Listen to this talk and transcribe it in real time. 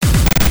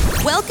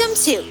Welcome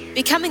to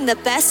Becoming the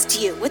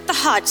Best You with the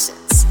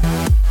Hodgsons.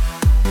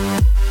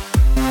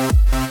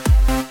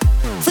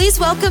 Please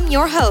welcome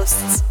your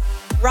hosts,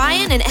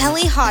 Ryan and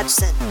Ellie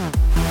Hodgson.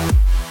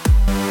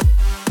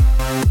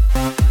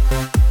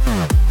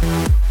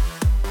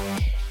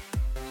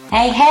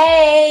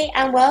 Hey,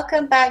 and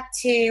welcome back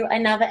to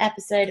another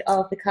episode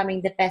of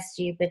Becoming the Best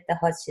You with the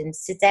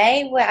Hodgsons.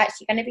 Today, we're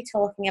actually going to be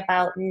talking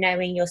about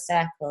knowing your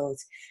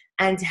circles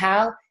and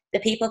how the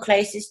people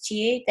closest to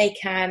you,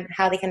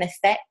 how they can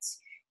affect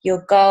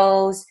your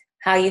goals,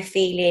 how you're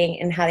feeling,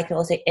 and how they can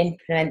also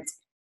implement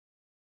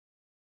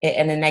it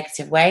in a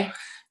negative way.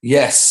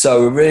 Yes,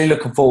 so we're really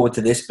looking forward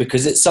to this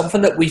because it's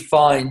something that we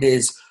find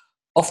is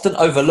often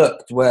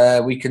overlooked,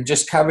 where we can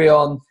just carry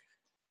on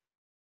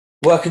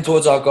working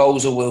towards our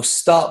goals, or we'll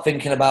start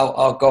thinking about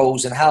our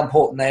goals and how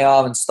important they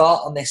are and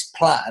start on this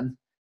plan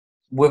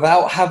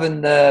without having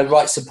the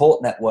right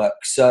support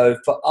network. So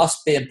for us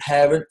being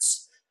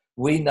parents,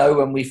 we know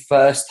when we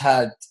first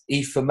had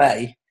Aoife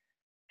May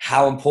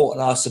how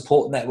important our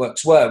support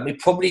networks were. And we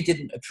probably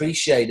didn't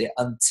appreciate it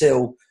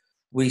until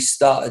we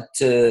started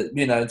to,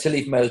 until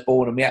Aoife May was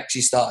born and we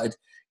actually started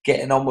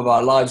getting on with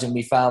our lives, and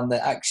we found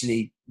that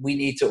actually we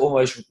need to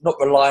almost not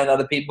rely on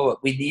other people,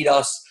 but we need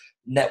our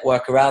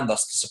network around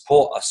us to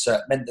support us. So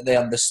it meant that they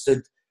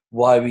understood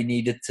why we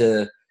needed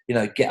to,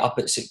 get up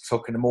at 6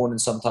 o'clock in the morning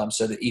sometimes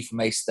so that Aoife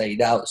May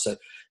stayed out. So,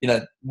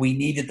 we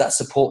needed that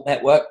support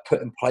network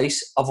put in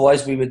place.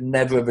 Otherwise, we would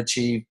never have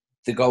achieved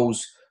the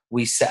goals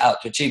we set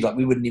out to achieve. Like,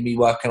 we wouldn't even be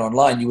working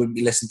online. You wouldn't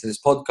be listening to this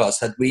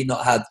podcast had we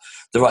not had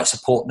the right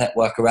support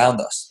network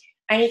around us.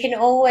 And you can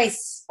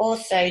always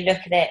also look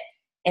at it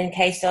in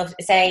case of,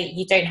 say,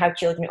 you don't have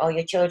children, or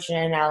your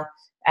children are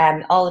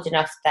now old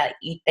enough that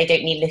they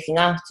don't need looking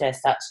after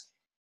as such.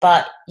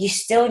 But you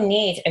still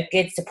need a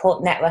good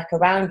support network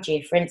around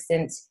you. For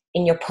instance,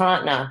 in your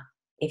partner,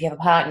 if you have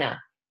a partner,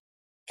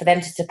 for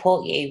them to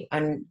support you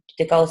and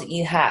the goals that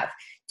you have,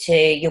 to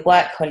your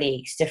work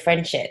colleagues, to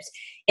friendships.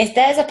 If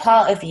there's a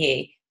part of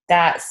you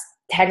that's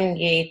telling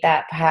you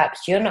that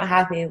perhaps you're not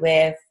happy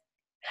with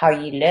how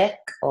you look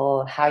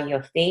or how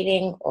you're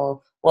feeling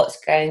or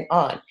what's going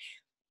on,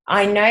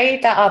 I know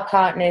that our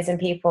partners and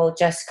people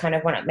just kind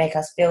of want to make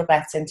us feel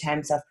better in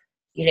terms of,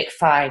 you look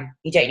fine,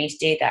 you don't need to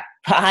do that.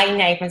 But I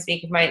know from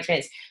speaking from my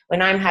experience,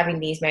 when I'm having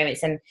these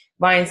moments and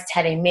Ryan's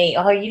telling me,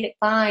 oh, you look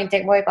fine,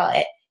 don't worry about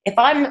it. If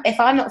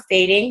I'm not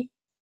feeling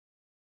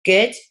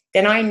good,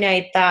 then I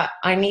know that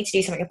I need to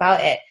do something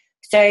about it.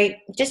 So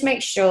just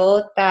make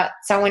sure that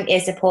someone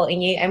is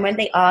supporting you. And when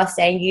they are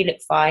saying you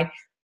look fine,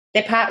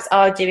 they perhaps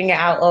are doing it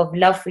out of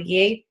love for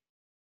you.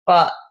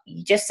 But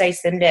you just say to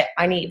them, look,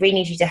 really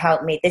need you to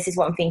help me. This is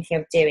what I'm thinking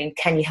of doing.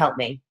 Can you help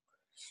me?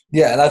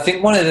 Yeah, and I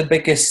think one of the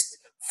biggest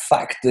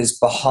factors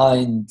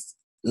behind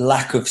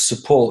lack of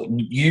support,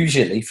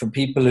 usually from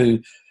people who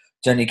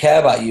genuinely care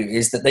about you,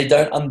 is that they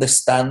don't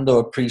understand or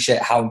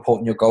appreciate how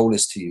important your goal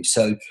is to you.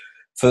 So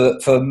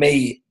for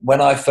me, when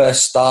I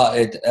first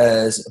started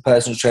as a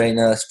personal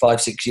trainer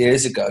 5-6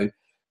 years ago,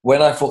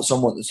 when I thought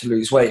someone wanted to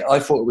lose weight, I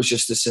thought it was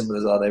just as simple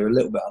as they were a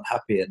little bit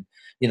unhappy and,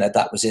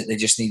 that was it. They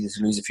just needed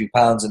to lose a few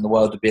pounds and the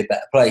world would be a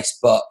better place.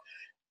 But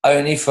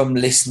only from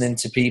listening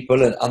to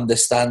people and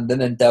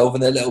understanding and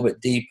delving a little bit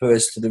deeper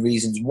as to the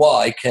reasons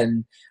why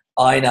can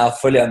I now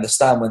fully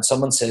understand when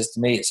someone says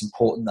to me it's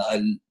important that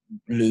I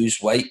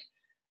lose weight.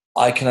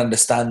 I can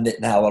understand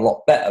it now a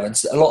lot better.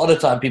 And a lot of the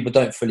time people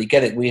don't fully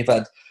get it. We've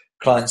had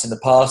clients in the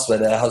past where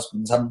their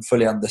husbands haven't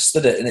fully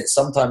understood it, and it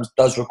sometimes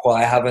does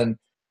require having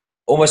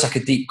almost like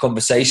a deep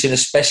conversation,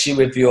 especially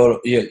with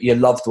your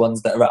loved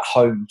ones that are at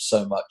home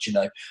so much.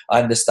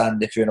 I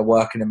understand if you're in a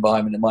working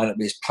environment, it might not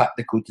be as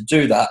practical to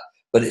do that,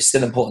 but it's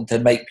still important to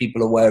make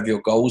people aware of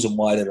your goals and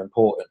why they're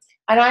important.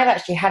 And I've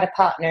actually had a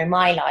partner in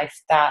my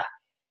life that,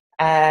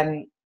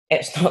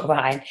 it's not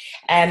Ryan,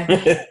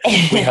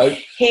 we hope,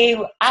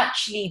 who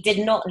actually did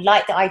not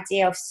like the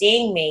idea of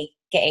seeing me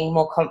getting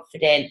more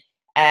confident,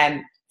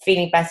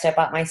 feeling better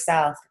about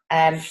myself,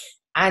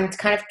 and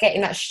kind of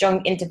getting that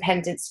strong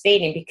independence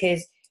feeling,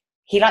 because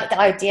he liked the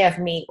idea of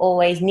me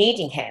always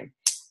needing him.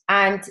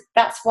 And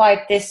that's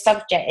why this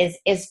subject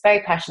is very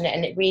passionate,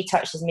 and it really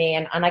touches me,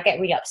 and I get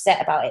really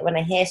upset about it when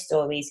I hear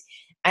stories.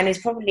 And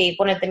it's probably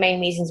one of the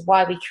main reasons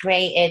why we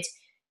created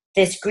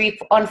this group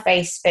on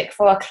Facebook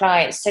for our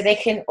clients, so they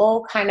can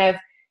all kind of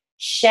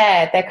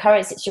share their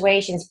current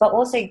situations, but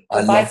also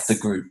I love the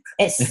group.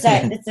 It's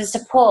the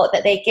support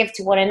that they give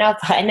to one another.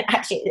 And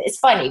actually, it's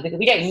funny because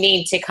we don't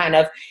mean to kind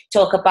of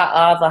talk about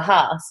our other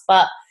halves,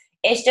 but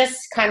it's just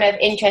kind of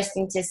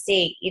interesting to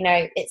see,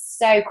 it's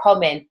so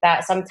common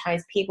that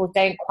sometimes people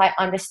don't quite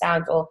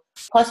understand or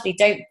possibly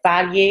don't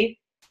value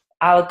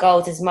our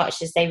goals as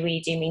much as they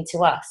really do mean to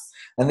us.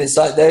 And it's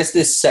like, there's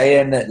this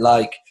saying that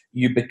like,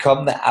 you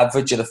become the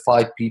average of the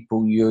 5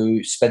 people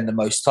you spend the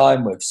most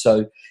time with.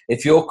 So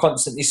if you're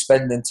constantly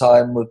spending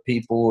time with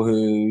people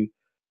who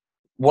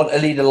want to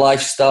lead a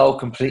lifestyle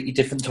completely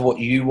different to what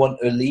you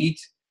want to lead,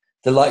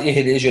 the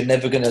likelihood is you're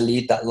never going to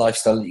lead that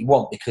lifestyle that you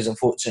want, because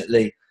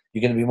unfortunately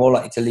you're going to be more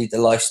likely to lead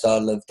the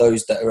lifestyle of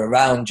those that are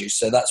around you.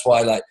 So that's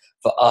why, like,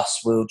 for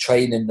us, we'll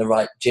train in the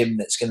right gym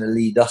that's going to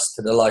lead us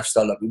to the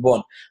lifestyle that we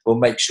want. We'll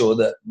make sure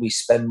that we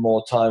spend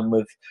more time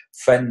with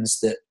friends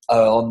that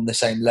are on the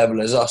same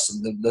level as us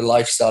and the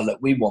lifestyle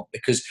that we want,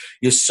 because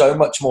you're so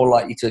much more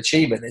likely to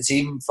achieve it. And it's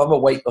even from a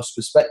weight loss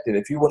perspective.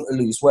 If you want to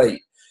lose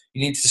weight,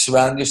 you need to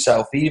surround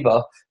yourself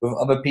either with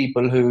other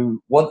people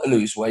who want to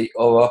lose weight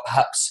or are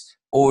perhaps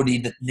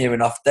already near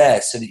enough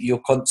there, so that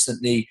you're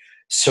constantly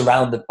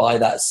surrounded by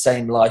that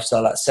same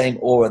lifestyle, that same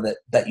aura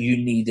that you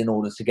need in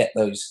order to get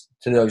those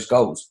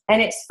goals.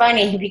 And it's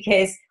funny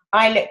because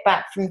I look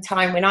back from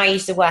time when I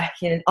used to work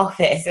in an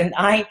office, and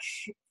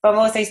from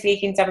also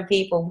speaking to other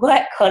people,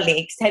 work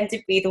colleagues tend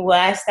to be the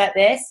worst at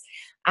this.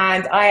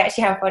 And I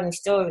actually have a funny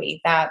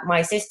story that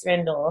my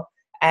sister-in-law,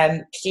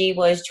 she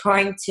was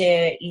trying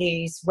to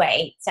lose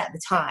weight at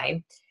the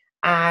time,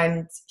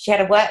 and she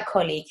had a work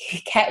colleague who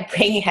kept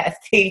bringing her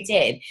food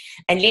in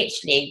and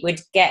literally would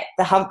get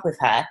the hump with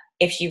her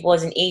if she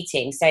wasn't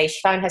eating. So she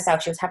found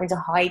herself, she was having to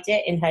hide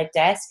it in her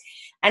desk.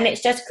 And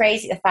it's just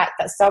crazy, the fact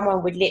that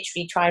someone would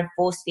literally try and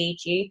force feed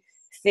you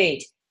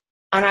food.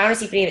 And I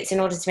honestly believe it's in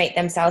order to make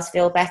themselves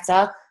feel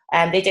better.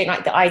 They don't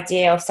like the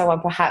idea of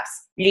someone perhaps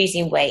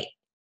losing weight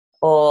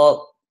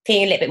or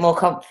feeling a little bit more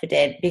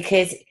confident,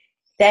 because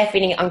they're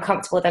feeling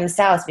uncomfortable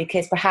themselves,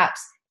 because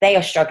perhaps they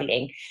are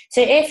struggling.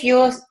 So if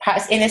you're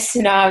perhaps in a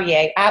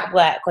scenario at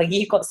work where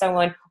you've got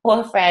someone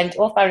or a friend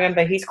or family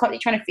member who's constantly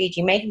trying to feed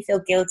you, make you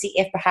feel guilty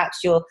if perhaps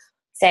you're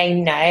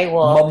saying no.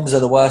 Or mums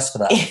are the worst for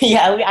that.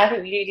 Yeah, I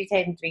think we do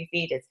take them 3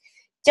 feeders.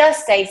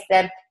 Just say to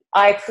them,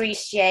 I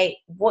appreciate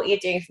what you're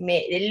doing for me.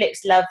 It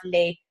looks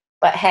lovely,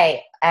 but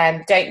hey,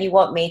 don't you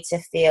want me to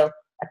feel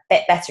a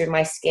bit better in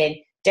my skin?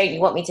 Don't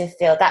you want me to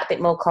feel that bit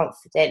more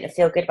confident and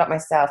feel good about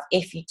myself?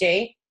 If you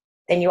do,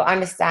 then you'll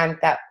understand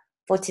that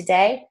for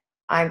today,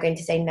 I'm going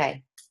to say no.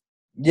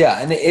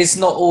 Yeah, and it's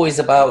not always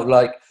about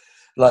like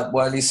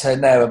what Ellie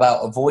said there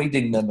about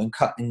avoiding them and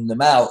cutting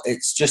them out.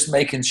 It's just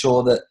making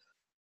sure that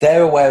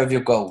they're aware of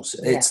your goals.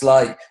 Yeah. It's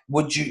like,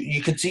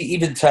 you could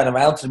even turn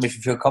around to them if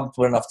you feel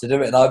comfortable enough to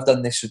do it. And I've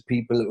done this with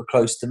people that were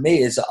close to me,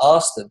 is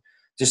ask them,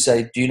 just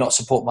say, do you not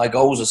support my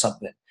goals or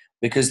something?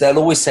 Because they'll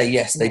always say,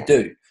 yes, they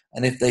do.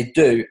 And if they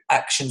do,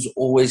 action's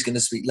always going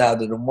to speak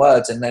louder than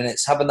words. And then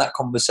it's having that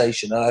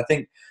conversation. And I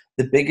think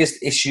the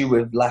biggest issue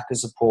with lack of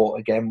support,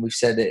 again, we've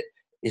said it,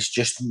 is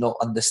just not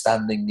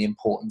understanding the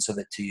importance of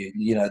it to you.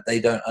 You know, they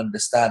don't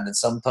understand. And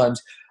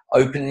sometimes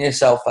opening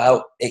yourself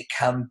out, it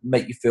can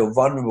make you feel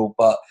vulnerable.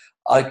 But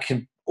I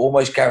can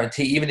almost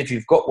guarantee, even if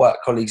you've got work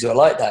colleagues who are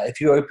like that,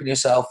 if you open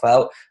yourself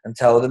out and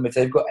tell them, if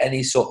they've got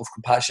any sort of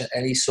compassion,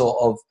 any sort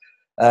of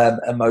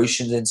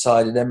emotions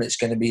inside of them, it's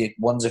going to be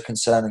ones of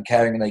concern and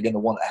caring, and they're going to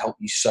want to help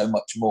you so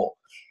much more.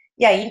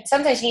 Yeah,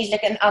 sometimes you need to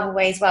look at another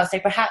way as well. So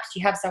perhaps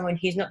you have someone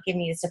who's not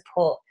giving you the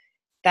support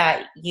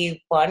that you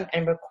want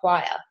and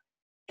require,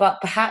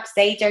 but perhaps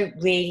they don't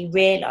really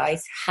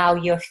realise how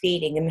you're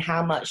feeling and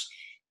how much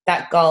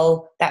that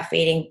goal, that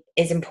feeling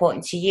is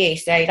important to you.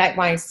 So like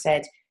Ryan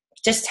said,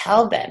 just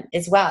tell them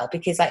as well,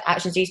 because like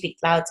actions do speak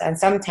louder, and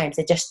sometimes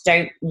they just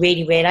don't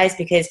really realise,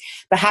 because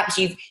perhaps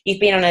you've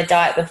been on a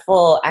diet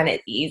before and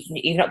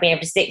you've not been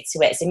able to stick to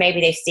it. So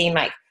maybe they've seen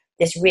like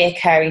this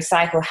reoccurring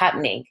cycle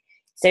happening.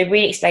 So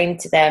really explain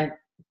to them,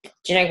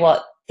 do you know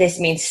what? This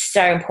means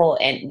so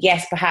important.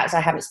 Yes, perhaps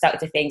I haven't stuck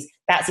to things.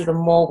 That's even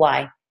more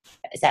why.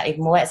 Is that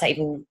even more? Is that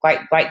even right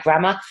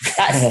grammar?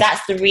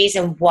 That's the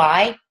reason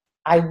why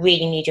I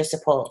really need your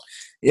support.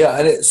 Yeah,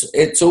 and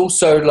it's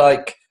also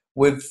like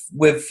with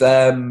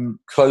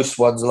close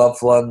ones,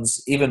 loved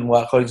ones, even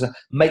work colleagues,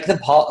 make them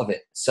part of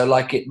it. So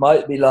like it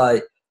might be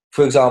like,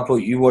 for example,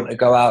 you want to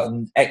go out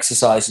and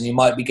exercise, and you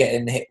might be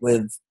getting hit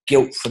with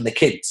guilt from the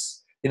kids.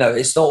 You know,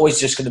 it's not always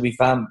just going to be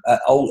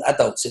old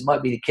adults. It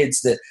might be the kids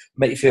that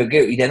make you feel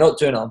guilty. They're not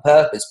doing it on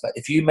purpose, but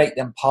if you make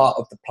them part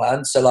of the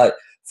plan. So like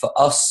for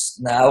us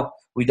now,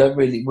 we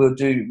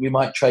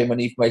might train when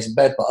Eve May's in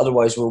bed, but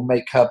otherwise we'll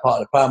make her part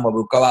of the plan where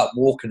we'll go out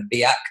walking and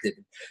be active.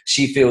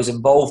 She feels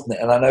involved in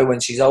it. And I know when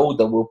she's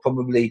older, we'll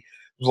probably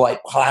write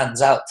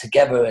plans out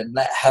together and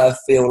let her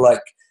feel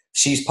like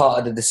she's part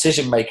of the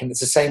decision making. It's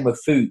the same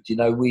with food. You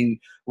know, we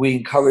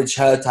encourage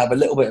her to have a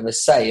little bit of a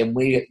say, and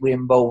we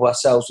involve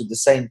ourselves with the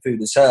same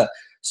food as her,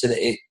 so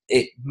that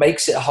it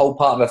makes it a whole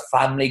part of a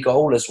family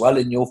goal as well.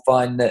 And you'll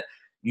find that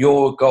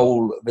your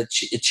goal of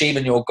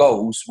achieving your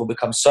goals will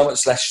become so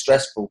much less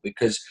stressful,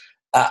 because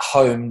at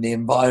home the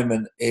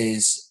environment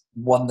is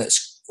one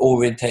that's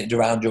orientated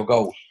around your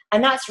goal.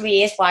 And that's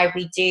really is why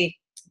we do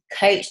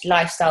coach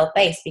lifestyle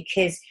based,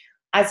 because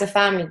as a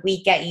family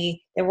we get you,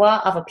 there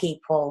are other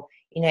people,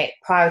 you know,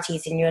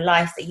 priorities in your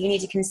life that you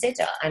need to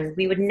consider, and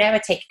we would never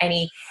take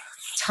any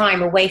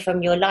time away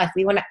from your life.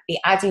 We want to be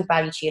adding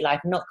value to your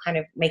life, not kind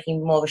of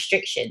making more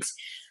restrictions.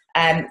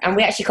 And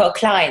we actually got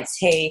clients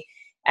who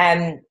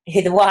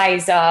the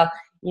wives are,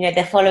 you know,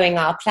 they're following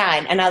our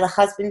plan, and now the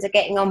husbands are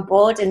getting on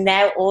board and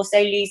they're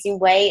also losing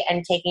weight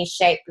and taking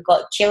shape. We've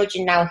got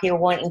children now who are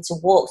wanting to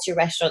walk to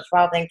restaurants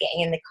rather than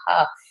getting in the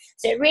car.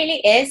 So it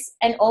really is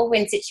an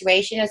all-win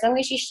situation. As long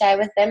as you share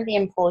with them the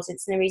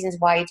importance and the reasons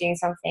why you're doing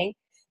something,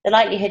 the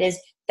likelihood is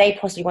they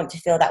possibly want to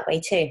feel that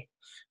way too.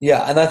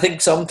 Yeah, and I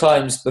think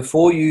sometimes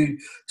before you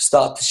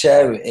start to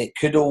share it, it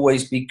could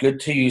always be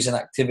good to use an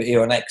activity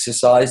or an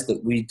exercise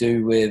that we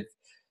do with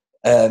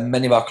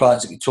many of our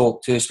clients that we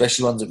talk to,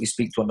 especially ones that we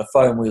speak to on the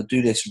phone. We'll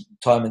do this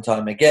time and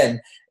time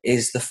again,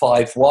 is the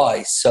 5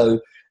 whys. So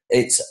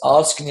it's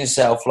asking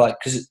yourself, like,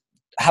 because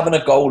having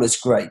a goal is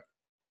great,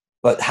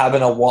 but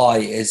having a why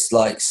is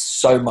like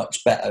so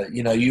much better.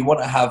 You know, you want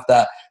to have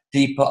that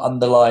deeper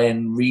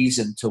underlying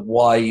reason to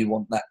why you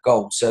want that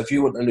goal. So if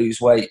you want to lose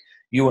weight,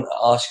 you want to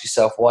ask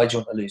yourself, why do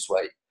you want to lose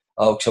weight?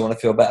 Oh, because I want to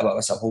feel better about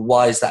myself. Well,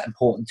 why is that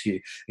important to you?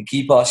 And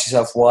keep asking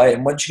yourself why.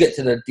 And once you get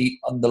to the deep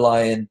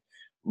underlying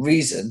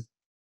reason,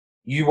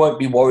 you won't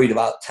be worried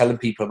about telling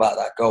people about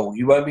that goal.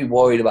 You won't be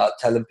worried about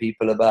telling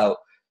people about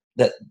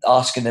that,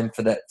 asking them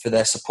for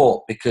their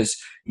support, because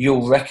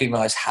you'll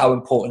recognize how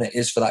important it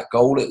is for that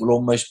goal. It will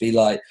almost be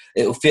like,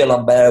 it will feel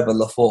unbearable,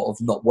 the thought of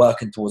not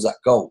working towards that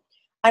goal.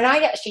 And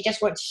I actually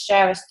just want to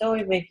share a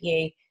story with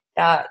you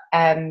that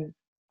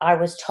I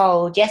was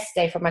told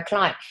yesterday from a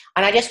client.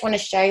 And I just want to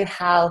show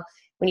how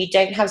when you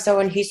don't have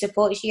someone who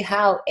supports you,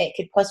 how it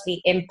could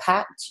possibly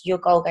impact your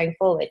goal going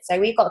forward. So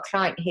we've got a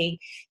client who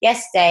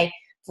yesterday,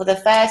 for the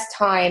first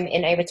time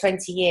in over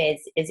 20 years,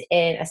 is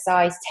in a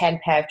size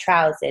 10 pair of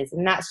trousers.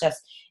 And that's just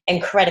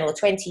incredible,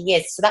 20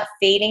 years. So that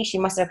feeling she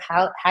must have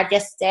had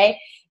yesterday,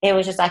 it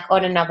was just like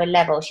on another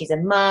level. She's a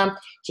mum,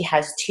 she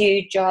has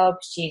 2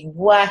 jobs, she's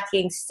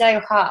working so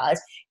hard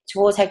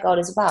towards her goal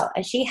as well.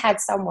 And she had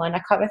someone, I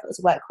can't remember if it was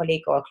a work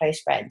colleague or a close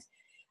friend.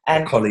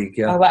 A colleague,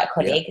 yeah. A work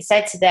colleague,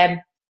 said to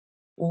them,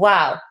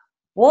 wow,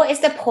 what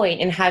is the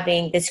point in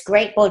having this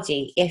great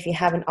body if you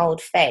have an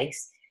old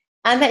face?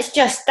 And that's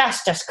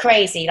just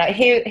crazy. Like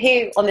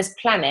who on this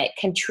planet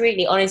can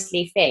truly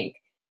honestly think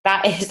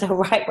that is the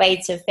right way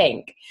to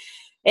think?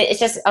 It's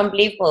just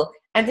unbelievable.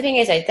 And the thing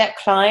is, though, that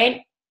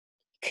client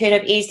could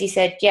have easily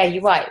said, yeah,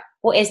 you're right.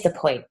 What is the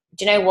point?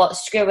 Do you know what?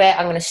 Screw it.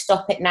 I'm going to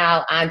stop it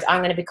now and I'm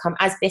going to become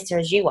as bitter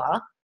as you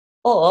are.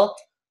 Or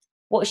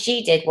what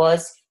she did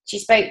was she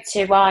spoke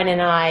to Ryan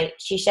and I.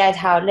 She shared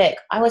how, look,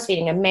 I was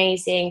feeling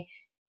amazing,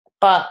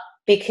 but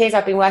because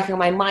I've been working on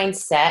my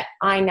mindset,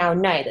 I now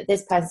know that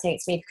this person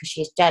hates me because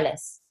she's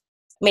jealous.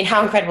 I mean,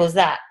 how incredible is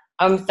that?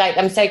 I'm so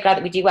glad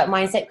that we do work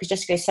mindset, because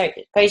just goes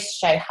to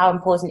show how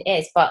important it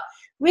is. But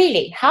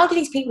really, how do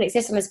these people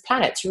exist on this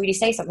planet to really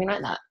say something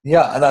like that?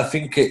 Yeah, and I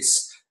think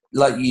it's,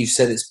 like you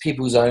said, it's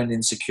people's own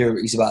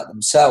insecurities about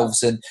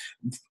themselves. And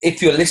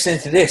if you're listening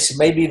to this,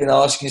 maybe even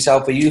asking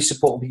yourself, are you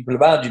supporting people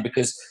around you?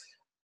 Because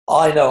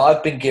I know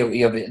I've been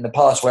guilty of it in the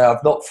past, where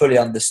I've not fully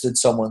understood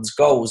someone's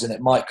goals, and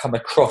it might come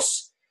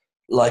across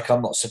like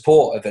I'm not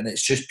supportive, and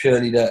it's just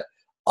purely that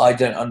I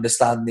don't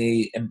understand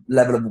the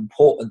level of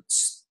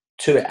importance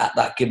to it at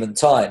that given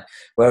time.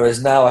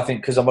 Whereas now I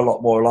think, because I'm a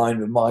lot more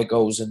aligned with my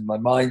goals and my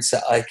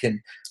mindset, I can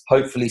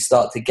hopefully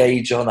start to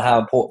gauge on how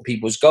important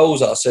people's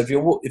goals are. So if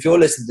you're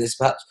listening to this,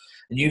 perhaps,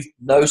 and you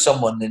know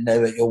someone in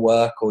there at your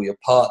work or your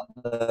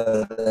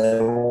partner,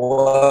 they're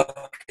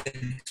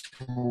working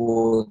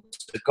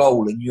towards a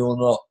goal and you're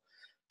not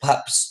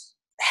perhaps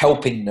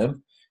helping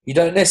them, you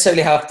don't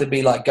necessarily have to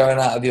be like going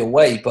out of your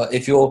way. But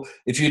if you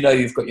know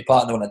you've got your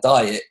partner on a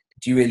diet,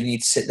 do you really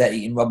need to sit there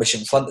eating rubbish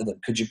in front of them?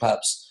 Could you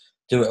perhaps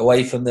do it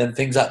away from them?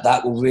 Things like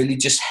that will really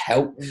just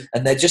help.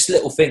 And they're just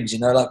little things, you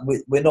know, like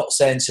we're not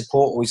saying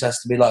support always has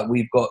to be like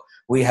we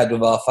had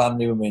with our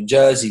family when we were in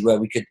Jersey, where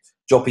we could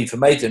drop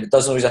information. It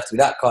doesn't always have to be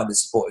that kind of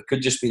support. It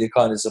could just be the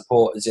kind of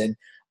support as in,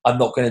 I'm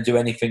not going to do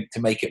anything to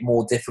make it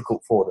more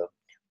difficult for them.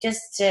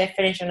 Just to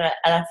finish on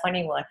a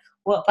funny one,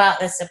 what about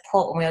the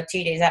support when we were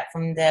 2 days out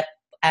from the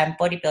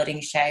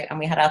bodybuilding show and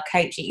we had our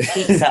coach eat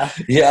pizza?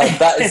 Yeah,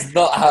 that is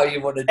not how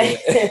you want to do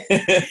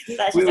it.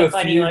 That's we just were a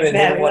funny one. fuming.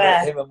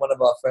 Him and one of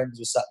our friends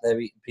were sat there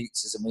eating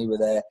pizzas, and we were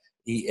there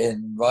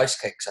eating rice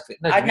cakes. I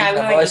think we weren't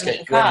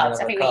eating carbs.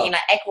 I think we were eating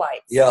like egg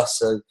whites. Yeah,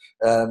 so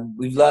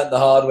we've learned the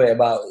hard way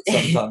about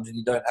it sometimes, and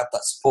you don't have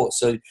that support.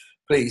 So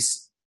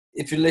please,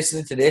 if you're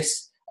listening to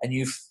this and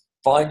you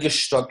find you're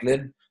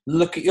struggling,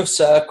 look at your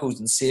circles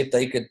and see if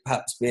they could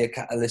perhaps be a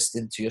catalyst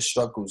into your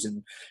struggles,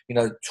 and, you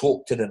know,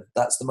 talk to them.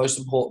 That's the most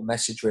important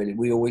message, really.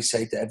 We always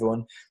say to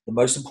everyone, the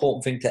most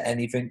important thing to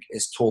anything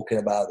is talking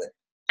about it.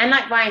 And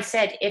like Ryan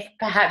said, if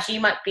perhaps you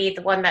might be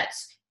the one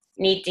that's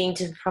needing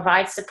to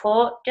provide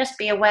support, just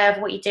be aware of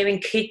what you're doing.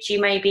 Could you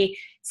maybe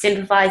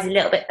sympathise a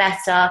little bit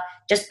better?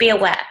 Just be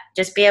aware.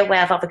 Just be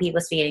aware of other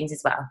people's feelings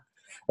as well.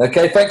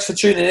 Okay, thanks for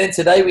tuning in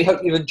today. We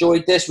hope you've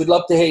enjoyed this. We'd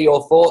love to hear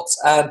your thoughts,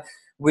 and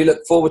we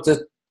look forward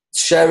to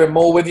sharing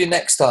more with you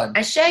next time.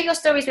 And share your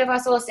stories with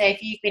us also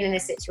if you've been in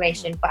this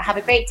situation. But have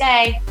a great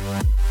day.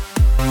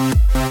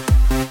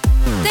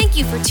 Thank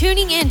you for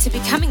tuning in to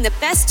Becoming the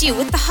Best You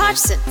with the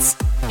Hodgsons.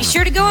 Be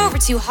sure to go over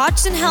to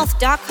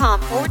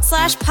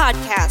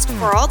hodgsonhealth.com/podcast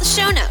for all the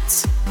show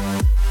notes.